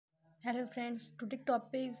Hello friends,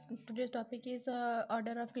 today's topic is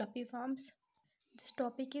order of Clupiformes. This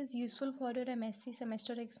topic is useful for your MSc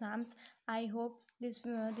semester exams. I hope this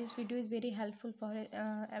video is very helpful for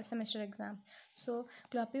a semester exam. So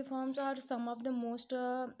Clupiformes are some of the most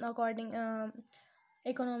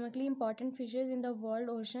economically important fishes in the world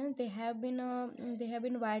ocean. They have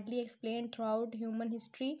been widely explained throughout human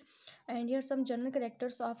history. And here are some general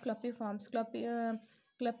characters of Clupiformes.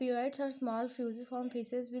 Clupioids are small fusiform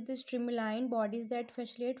fishes with streamlined bodies that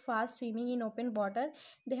facilitate fast swimming in open water.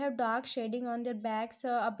 They have dark shading on their backs,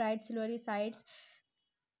 a bright silvery sides.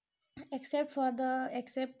 Except for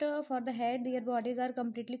the head, their bodies are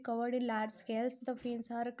completely covered in large scales. The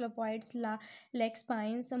fins are clupoids, leg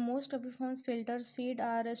spines. Most Clupiformes filters feed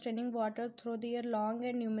are straining water through their long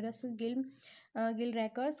and numerous gill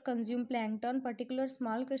rakers, consume plankton, particular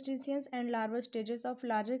small crustaceans, and larval stages of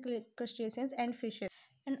larger crustaceans and fishes.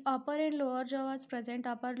 And upper and lower jaws present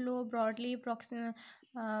upper low broadly premaxillary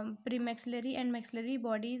and maxillary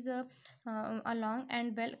bodies along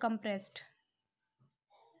and well compressed.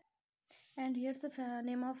 And here's the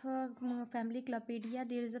name of family Clupidia.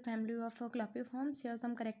 There is a family of Clupiformes. Here are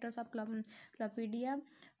some characters of Clupidia.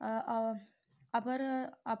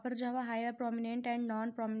 Upper jaw higher prominent and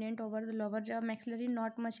non-prominent over the lower jaw. Maxillary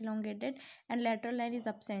not much elongated, and lateral line is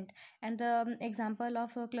absent. And the example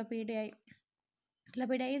of Clupidia.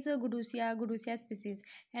 Clupidia is a Gudusia species,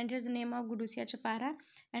 and here's the name of Gudusia chapara.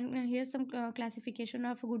 And here's some classification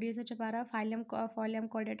of Gudusia chapara: phylum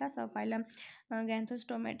Chordata, subphylum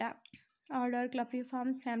Ganthostomata, order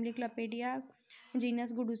Clupiformes, family Clupidia,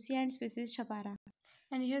 genus Gudusia, and species Chapara.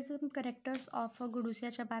 And here's some characters of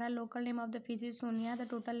Gudusia chapara. Local name of the fish is Sonia. The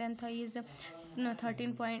total length is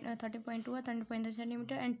 13.2 or 13.3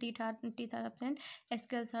 centimeter, and teeth are absent.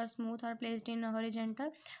 Scales are smooth or placed in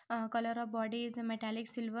horizontal. Color of body is metallic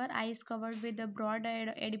silver. Eyes covered with a broad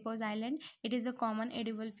adipose island. It is a common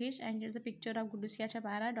edible fish. And here's a picture of Gudusia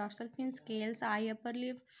chapara. Dorsal fin, scales, eye, upper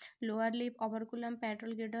lip, lower lip, operculum,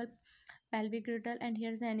 pectoral girdle, pelvic girdle, and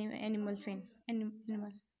here's the animal fin,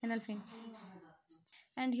 anal fin.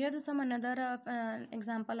 And here is some another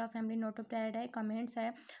example of family Notopteridae. Comments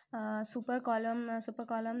है super column sub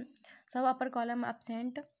upper column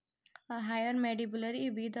absent, higher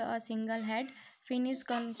mandibulary with a single head. Fin is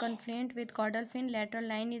confluent with caudal fin. Lateral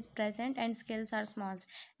line is present and scales are small.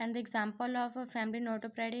 And the example of a family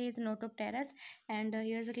Notopteridae is Notopterus. And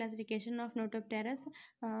here's the classification of Notopterus.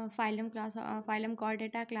 Phylum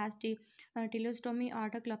Chordata, class Tylostomi,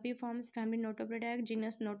 order Clupiformes, family Notopteridae,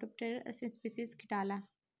 genus Notopterus, species Kitala.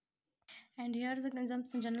 And here are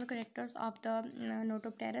some general characters of the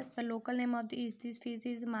Notopterus. The local name of this species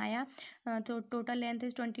is Maya. Total length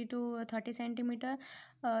is 20 to 30 centimeter.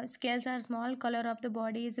 Scales are small. Color of the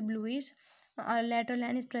body is bluish. Lateral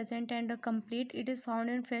line is present and complete. It is found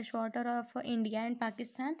in freshwater of India and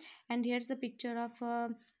Pakistan. And here's a picture of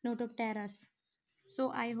Notopterus.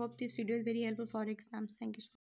 So I hope this video is very helpful for exams. Thank you so much.